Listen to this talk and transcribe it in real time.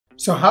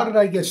So how did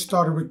I get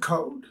started with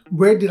code?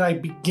 Where did I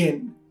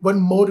begin? What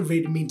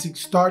motivated me to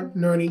start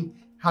learning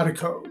how to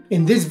code?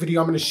 In this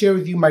video, I'm going to share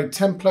with you my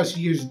 10+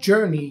 years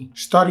journey,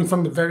 starting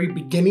from the very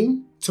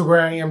beginning to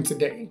where I am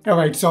today.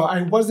 Alright, so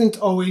I wasn't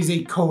always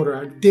a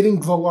coder. I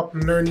didn't grow up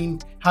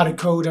learning how to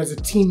code as a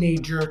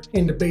teenager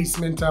in the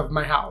basement of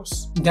my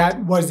house. That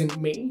wasn't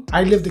me.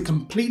 I lived a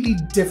completely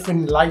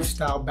different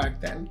lifestyle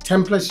back then.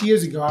 10+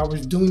 years ago, I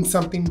was doing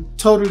something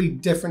totally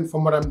different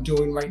from what I'm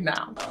doing right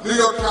now. New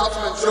York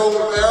Councilman Joe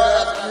Rivera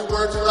has a few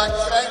words he'd like to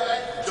say.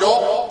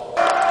 Joe?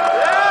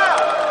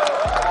 Yeah!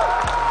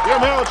 Give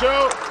him hell,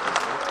 Joe!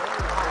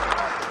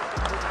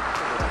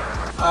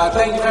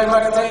 Thank you very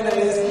much, Entertainer.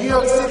 Is New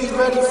York City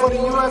ready for the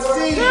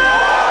UFC?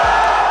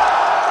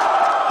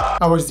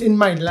 I was in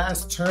my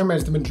last term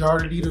as the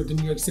majority leader of the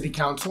New York City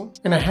Council,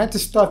 and I had to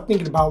start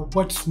thinking about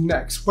what's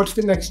next. What's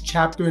the next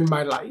chapter in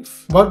my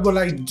life? What will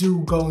I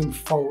do going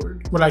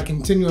forward? Will I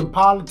continue in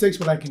politics?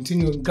 Will I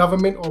continue in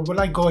government? Or will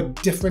I go a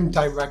different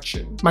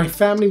direction? My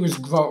family was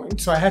growing,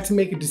 so I had to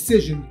make a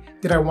decision.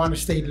 Did I want to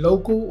stay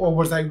local, or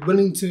was I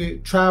willing to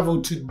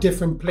travel to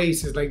different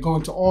places, like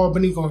going to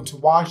Albany, going to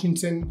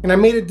Washington? And I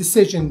made a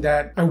decision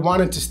that I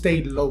wanted to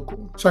stay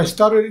local. So I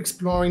started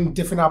exploring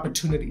different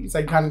opportunities.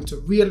 I got into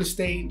real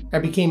estate, I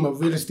became a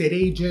real estate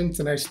agent,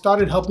 and I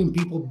started helping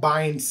people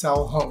buy and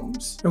sell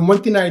homes. And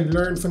one thing I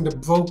learned from the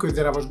broker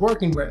that I was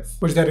working with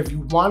was that if you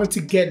wanted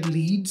to get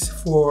leads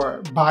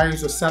for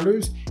buyers or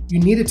sellers, you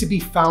needed to be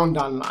found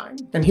online.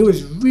 And he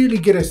was really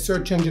good at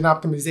search engine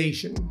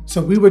optimization.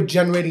 So we were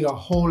generating a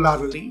whole lot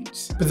of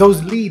leads, but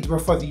those leads were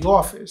for the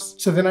office.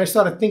 So then I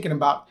started thinking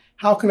about,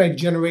 how can I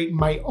generate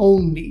my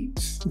own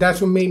leads? That's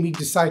what made me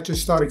decide to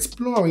start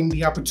exploring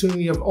the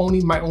opportunity of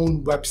owning my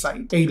own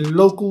website, a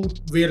local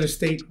real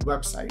estate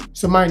website.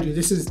 So mind you,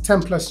 this is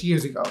 10+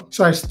 years ago.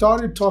 So I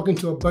started talking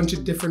to a bunch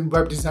of different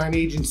web design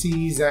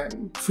agencies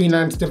and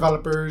freelance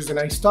developers, and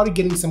I started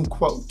getting some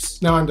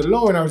quotes. Now on the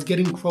low end, I was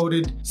getting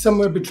quoted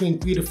somewhere between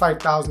 $3,000 to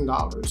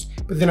 $5,000.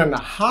 But then on the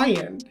high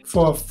end,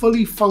 for a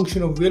fully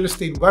functional real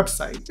estate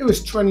website, it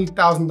was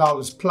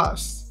 $20,000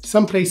 plus.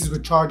 Some places were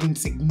charging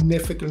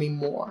significantly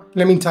more.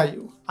 Let me tell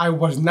you, I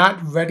was not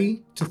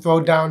ready to throw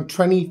down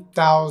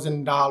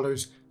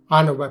 $20,000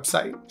 on a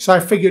website. So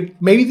I figured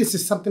maybe this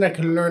is something I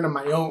can learn on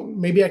my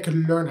own. Maybe I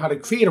could learn how to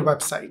create a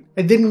website.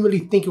 I didn't really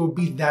think it would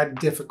be that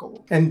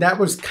difficult. And that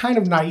was kind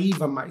of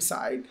naive on my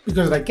side,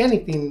 because like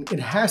anything, it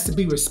has to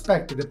be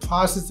respected. The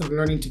process of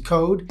learning to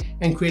code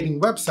and creating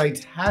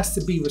websites has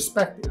to be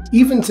respected.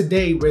 Even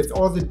today, with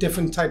all the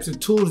different types of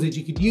tools that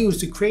you could use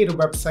to create a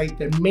website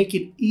that make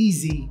it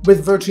easy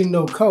with virtually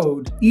no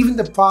code, even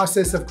the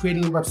process of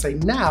creating a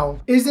website now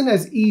isn't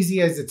as easy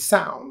as it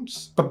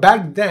sounds. But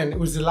back then, it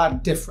was a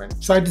lot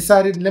different. So I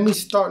decided, let me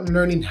start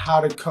learning how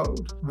to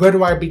code. Where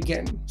do I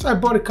begin? So I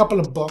bought a couple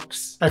of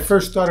books. I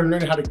first started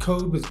learning how to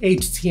code with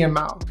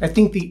HTML. I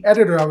think the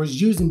editor I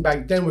was using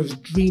back then was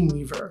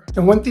Dreamweaver.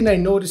 And one thing I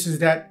noticed is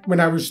that when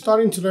I was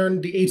starting to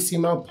learn the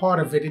HTML part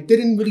of it, it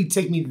didn't really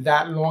take me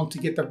that long to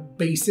get the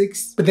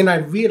basics. But then I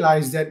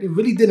realized that it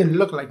really didn't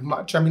look like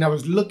much. I mean, I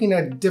was looking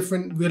at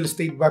different real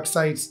estate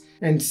websites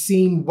and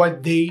seeing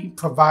what they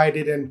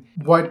provided and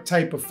what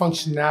type of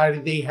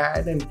functionality they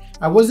had. And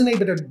I wasn't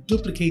able to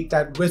duplicate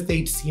that with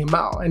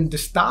HTML, and the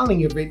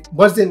styling of it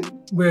wasn't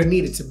where it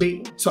needed to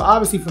be. So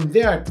obviously from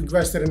there, I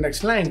progressed to the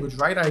next language,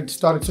 right? I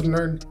started to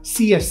learn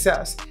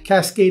CSS,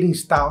 cascading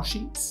style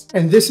sheets.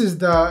 And this is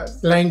the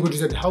language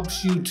that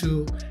helps you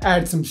to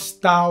add some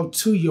style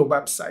to your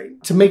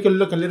website to make it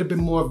look a little bit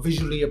more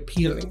visually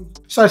appealing.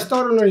 So I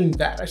started learning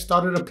that. I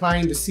started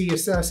applying the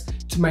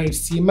CSS to my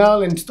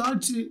HTML and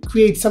started to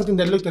create something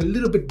that looked a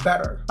little bit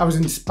better. I was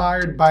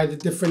inspired by the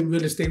different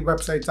real estate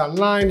websites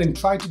online and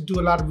tried to do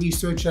a lot of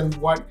research on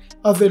what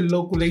other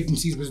local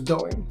agencies was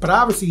doing. But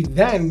obviously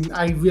then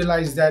I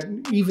realized that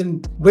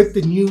even with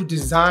the new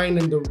design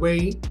and the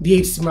way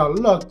the HTML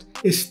looked,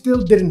 it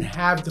still didn't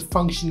have the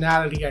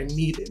functionality I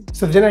needed.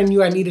 So then I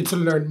knew I needed to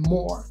learn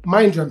more.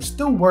 Mind you, I'm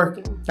still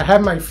working. I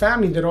have my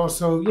family that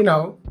also,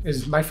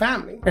 is my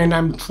family. And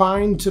I'm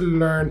trying to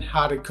learn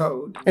how to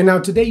code. And now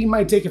today you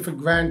might take it for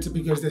granted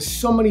because there's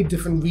so many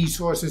different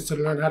resources to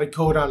learn how to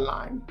code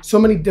online. So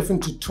many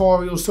different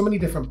tutorials, so many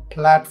different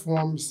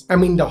platforms. I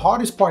mean, the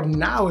hardest part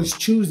now is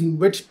choosing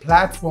which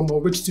platform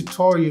or which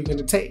tutorial you're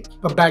gonna take.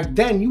 But back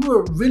then you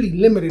were really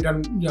limited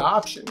on your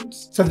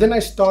options. So then I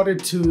started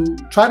to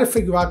try to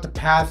figure out the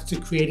path to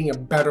creating a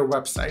better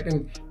website.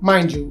 And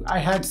mind you, I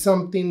had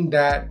something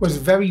that was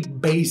very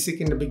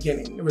basic in the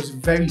beginning. It was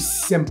very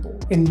simple.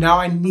 And now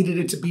I needed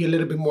it to be a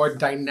little bit more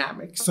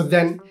dynamic. So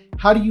then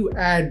how do you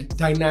add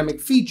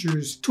dynamic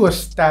features to a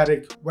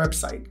static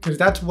website? Because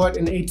that's what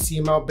an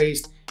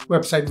HTML-based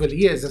website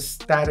really is, a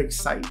static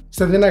site.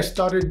 So then I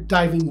started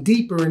diving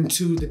deeper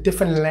into the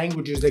different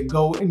languages that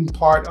go in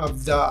part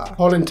of the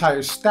whole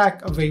entire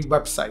stack of a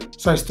website.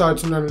 So I started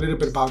to learn a little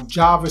bit about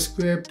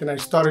JavaScript, and I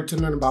started to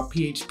learn about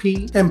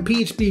PHP. And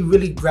PHP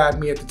really grabbed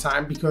me at the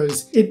time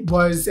because it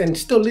was and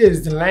still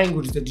is the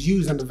language that's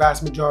used on the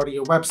vast majority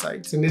of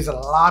websites. And there's a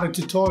lot of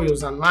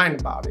tutorials online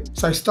about it.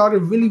 So I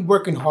started really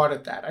working hard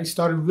at that. I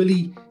started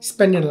really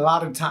spending a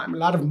lot of time, a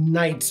lot of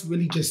nights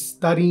really just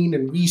studying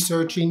and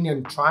researching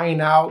and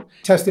trying out,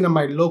 testing on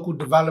my local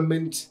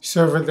development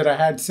server that I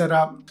had set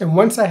up. And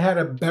once I had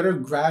a better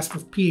grasp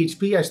of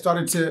PHP, I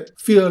started to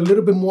feel a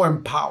little bit more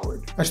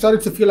empowered. I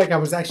started to feel like I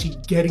was actually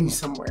getting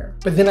somewhere.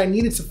 But then I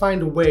needed to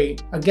find a way,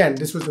 again,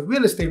 this was a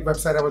real estate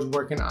website I was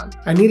working on.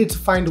 I needed to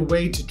find a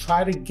way to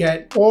try to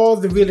get all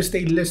the real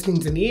estate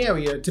listings in the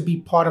area to be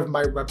part of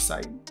my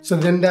website. So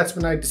then that's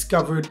when I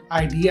discovered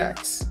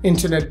IDX,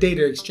 Internet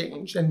Data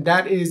Exchange. And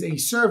that is a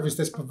service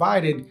that's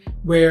provided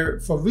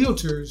where for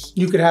realtors,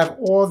 you could have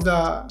all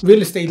the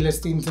real estate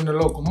listings in the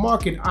local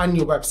market on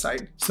your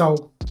website.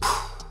 So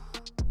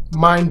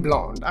mind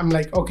blown. I'm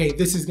like, okay,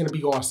 this is gonna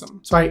be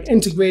awesome. So I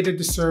integrated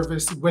the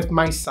service with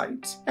my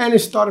site and it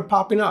started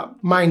popping up.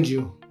 Mind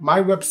you, my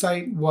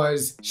website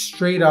was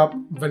straight up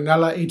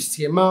vanilla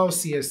HTML,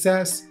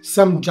 CSS,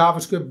 some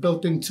JavaScript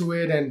built into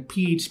it and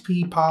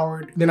PHP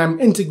powered. Then I'm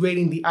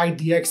integrating the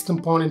IDX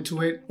component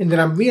to it. And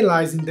then I'm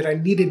realizing that I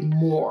needed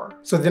more.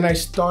 So then I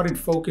started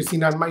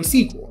focusing on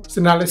MySQL.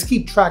 So now let's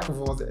keep track of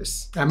all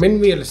this. I'm in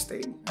real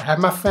estate. I have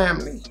my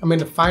family. I'm in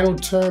the final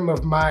term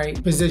of my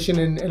position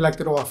in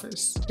elected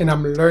office. And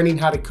I'm learning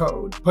how to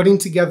code, putting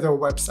together a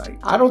website.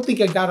 I don't think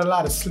I got a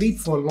lot of sleep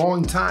for a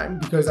long time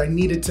because I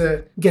needed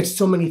to get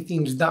so many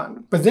things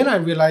done. But then I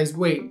realized,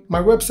 wait, my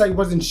website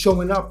wasn't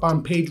showing up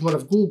on page 1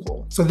 of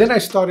Google. So then I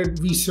started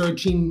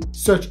researching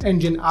search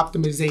engine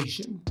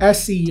optimization,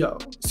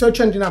 SEO. Search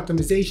engine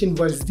optimization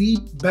was the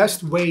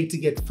best way to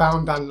get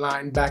found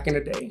online back in the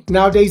day.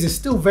 Nowadays, it's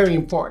still very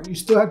important. You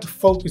still have to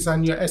focus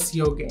on your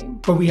SEO game,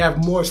 but we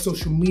have more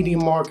social media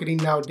marketing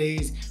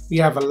nowadays. We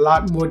have a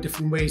lot more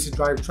different ways to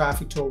drive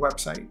traffic to a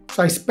website.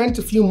 So I spent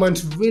a few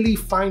months really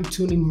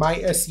fine-tuning my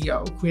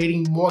SEO,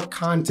 creating more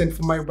content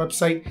for my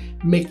website,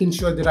 making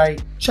sure that I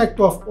checked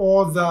off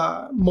all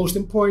the most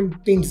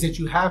important things that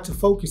you have to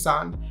focus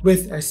on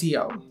with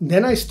SEO.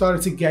 Then I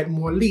started to get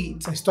more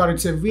leads. I started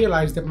to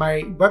realize that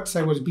my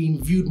website was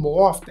being viewed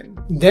more often.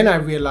 Then I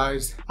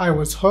realized I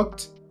was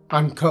hooked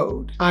on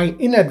code. I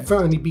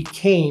inadvertently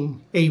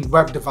became a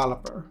web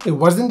developer. It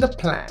wasn't the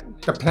plan.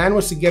 The plan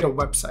was to get a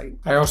website.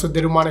 I also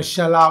didn't want to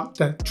shell out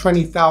the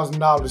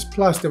 $20,000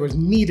 plus that was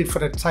needed for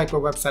the type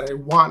of website I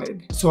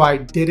wanted. So I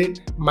did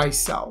it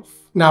myself.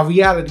 Now,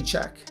 reality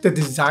check. The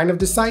design of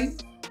the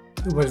site,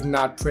 it was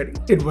not pretty.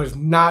 It was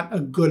not a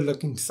good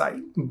looking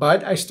site,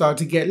 but I started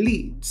to get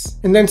leads.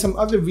 And then some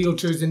other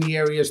realtors in the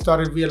area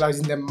started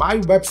realizing that my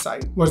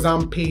website was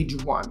on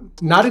page 1.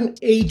 Not an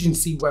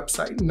agency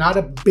website, not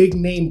a big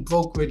name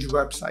brokerage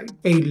website.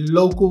 A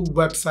local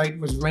website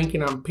was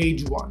ranking on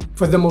page 1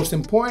 for the most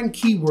important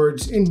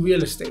keywords in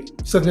real estate.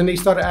 So then they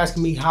started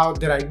asking me, how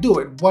did I do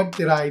it? What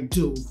did I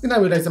do? And I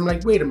realized, I'm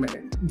like, wait a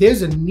minute,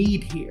 there's a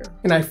need here.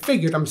 And I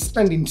figured I'm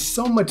spending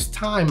so much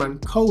time on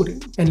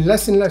coding and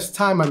less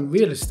time on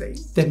real estate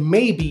that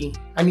maybe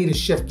I need to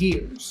shift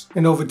gears.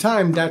 And over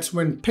time, that's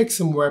when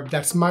PixumWeb,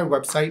 that's my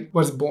website,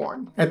 was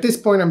born. At this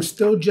point, I'm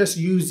still just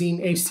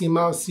using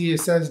HTML,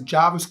 CSS,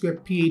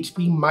 JavaScript,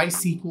 PHP,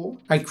 MySQL.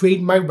 I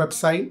create my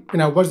website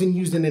and I wasn't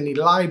using any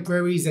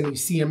libraries, any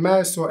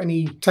CMS, or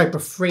any type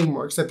of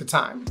frameworks at the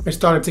time. I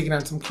started taking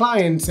on some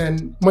clients,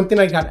 and one thing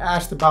I got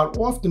asked about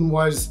often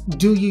was,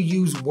 do you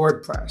use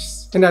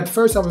WordPress? And at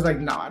first I was like,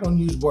 no, I don't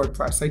use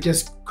WordPress. I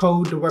just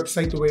code the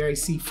website the way I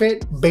see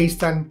fit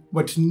based on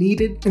what's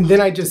needed, and then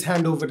I just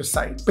hand over the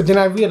site. But then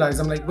I realized,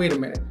 I'm like, wait a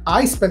minute,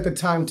 I spent the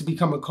time to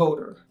become a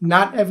coder.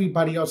 Not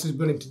everybody else is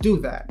willing to do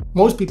that.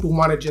 Most people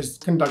want to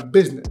just conduct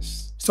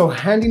business. So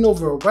handing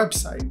over a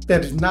website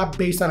that is not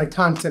based on a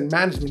content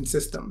management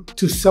system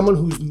to someone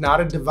who's not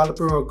a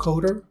developer or a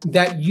coder,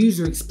 that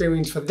user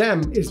experience for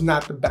them is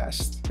not the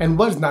best and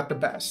was not the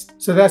best.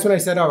 So that's when I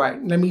said, all right,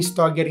 let me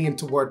start getting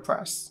into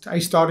WordPress. I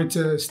started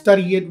to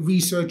study it,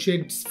 research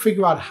it,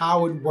 figure out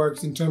how it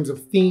works in terms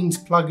of themes,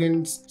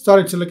 plugins,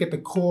 started to look at the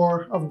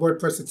core of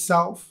WordPress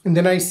itself. And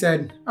then I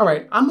said, all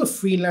right, I'm a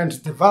freelance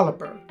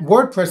developer.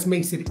 WordPress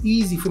makes it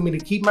easy for me to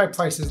keep my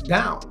prices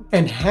down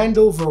and hand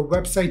over a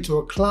website to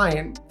a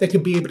client that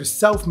could be able to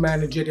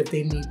self-manage it if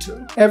they need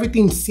to.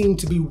 Everything seemed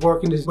to be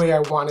working the way I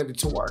wanted it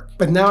to work.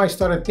 But now I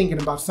started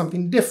thinking about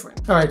something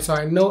different. All right, so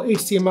I know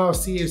HTML,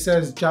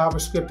 CSS,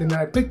 JavaScript, and then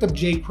I picked up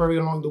jQuery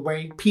along the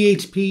way,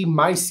 PHP,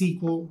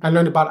 MySQL. I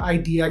learned about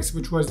IDX,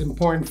 which was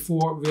important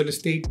for real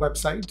estate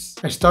websites.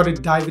 I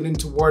started diving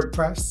into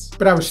WordPress,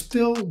 but I was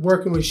still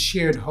working with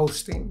shared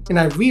hosting. And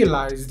I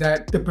realized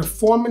that the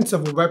performance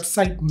of a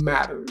website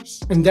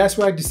matters. And that's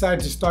where I decided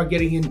to start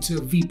getting into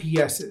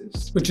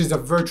VPSs, which is a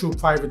virtual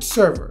private server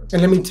server.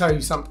 And let me tell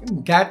you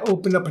something, that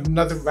opened up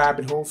another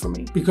rabbit hole for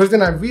me, because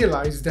then I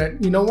realized that,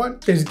 you know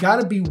what, there's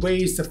gotta be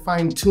ways to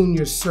fine tune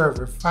your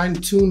server, fine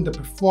tune the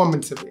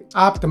performance of it,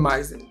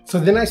 optimize it. So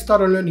then I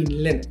started learning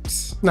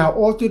Linux. Now,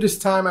 all through this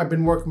time, I've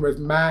been working with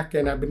Mac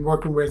and I've been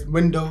working with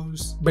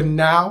Windows, but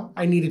now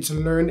I needed to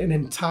learn an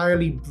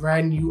entirely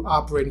brand new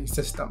operating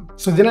system.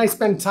 So then I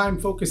spent time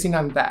focusing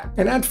on that.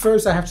 And at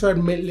first, I have to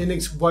admit,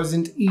 Linux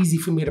wasn't easy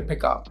for me to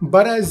pick up.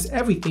 But as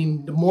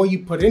everything, the more you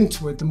put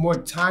into it, the more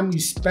time you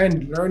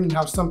spend learning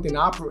how something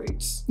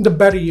operates, the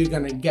better you're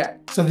gonna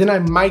get. So then I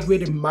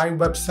migrated my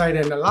website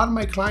and a lot of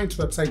my clients'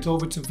 websites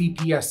over to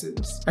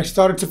VPSs. I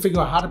started to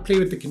figure out how to play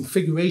with the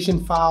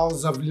configuration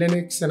files of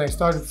Linux, and I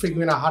started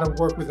figuring out how to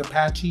work with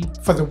Apache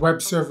for the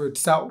web server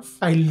itself.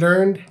 I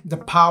learned the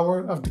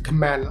power of the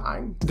command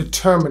line, the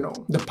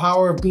terminal, the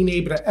power of being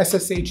able to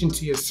SSH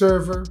into your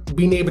server,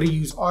 being able to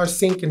use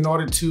rsync in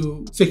order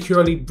to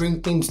securely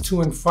bring things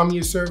to and from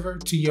your server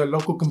to your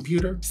local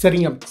computer,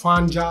 setting up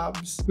cron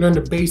jobs, learn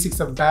the basics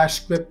of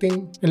bash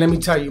scripting. And let me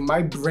tell you,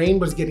 my brain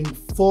was getting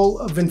full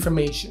of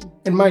information.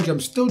 And mind you, I'm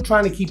still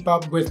trying to keep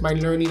up with my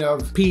learning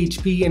of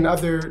PHP and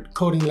other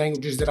coding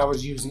languages that I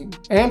was using.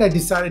 And I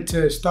decided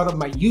to start up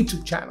my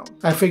YouTube channel.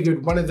 I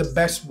figured one of the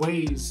best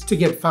ways to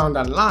get found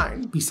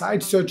online,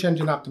 besides search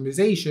engine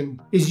optimization,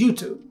 is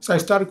YouTube. So I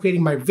started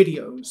creating my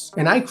videos,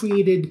 and I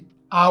created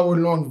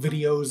hour-long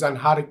videos on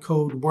how to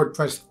code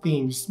WordPress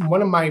themes.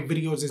 One of my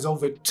videos is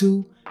over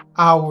 2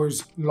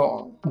 hours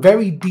long,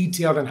 very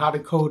detailed on how to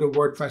code a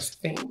WordPress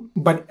theme.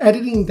 But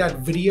editing that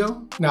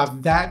video, now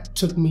that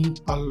took me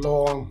a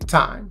long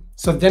time.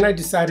 So then I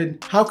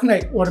decided, how can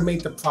I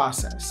automate the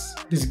process?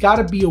 There's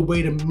gotta be a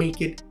way to make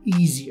it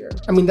easier.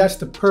 I mean, that's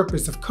the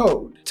purpose of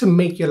code, to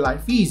make your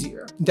life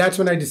easier. That's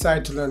when I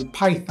decided to learn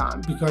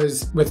Python,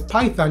 because with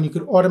Python, you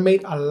could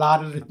automate a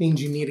lot of the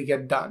things you need to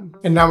get done.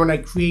 And now when I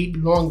create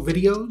long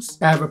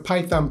videos, I have a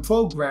Python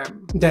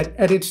program that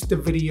edits the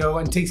video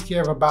and takes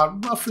care of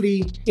about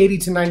roughly 80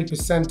 to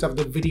 90% of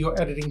the video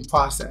editing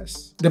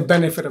process. The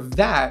benefit of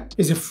that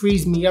is it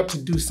frees me up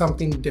to do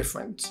something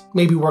different.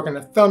 Maybe work on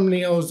the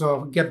thumbnails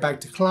or get back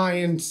to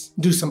clients,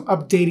 do some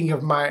updating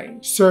of my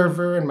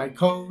server and my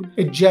code.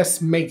 It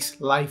just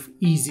makes life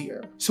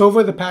easier. So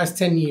over the past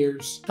 10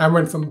 years, I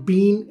went from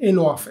being in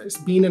office,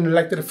 being an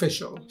elected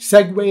official,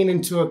 segueing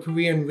into a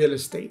career in real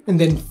estate, and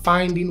then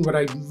finding what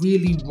I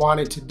really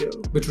wanted to do,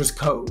 which was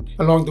code.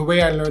 Along the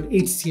way, I learned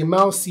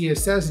HTML,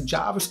 CSS,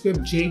 JavaScript,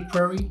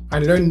 jQuery. I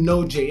learned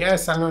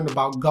Node.js. I learned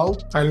about Go.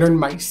 I learned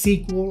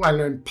MySQL. I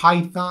learned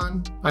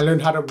Python. I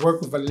learned how to work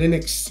with a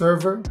Linux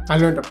server. I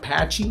learned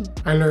Apache.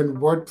 I learned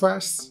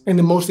WordPress. And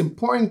the most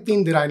important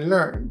thing that I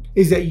learned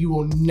is that you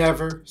will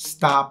never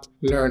stop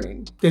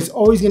learning. There's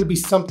always going to be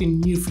something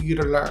new for you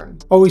to learn,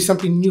 always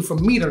something new for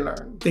me to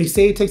learn. They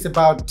say it takes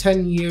about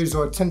 10 years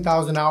or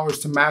 10,000 hours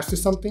to master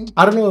something.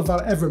 I don't know if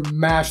I'll ever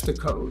master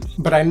code,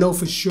 but I know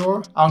for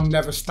sure I'll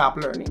never stop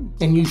learning,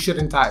 and you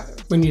shouldn't either.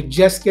 When you're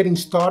just getting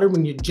started,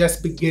 when you're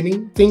just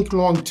beginning, think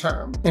long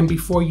term, and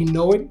before you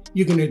know it,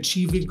 you're going to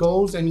achieve your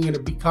goals and you're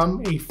going to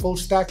become a full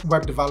stack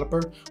web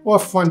developer or a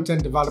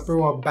front-end developer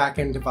or a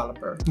back-end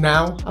developer.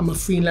 Now, I'm a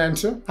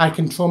freelancer. I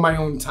control my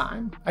own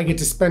time. I get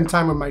to spend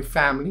time with my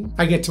family.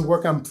 I get to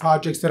work on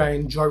projects that I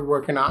enjoy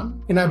working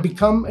on, and I've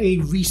become a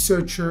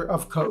researcher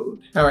of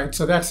code. All right,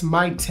 so that's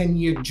my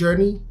 10-year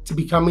journey to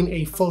becoming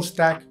a full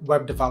stack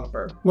web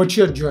developer. What's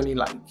your journey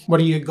like?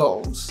 What are your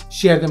goals?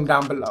 Share them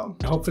down below.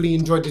 Hopefully you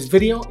enjoyed this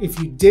video. If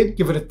you did,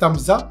 give it a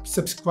thumbs up,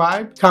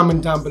 subscribe,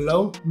 comment down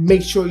below.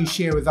 Make sure you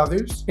share with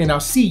others, and I'll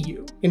see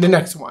you in the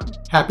next one.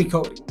 Happy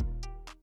coding.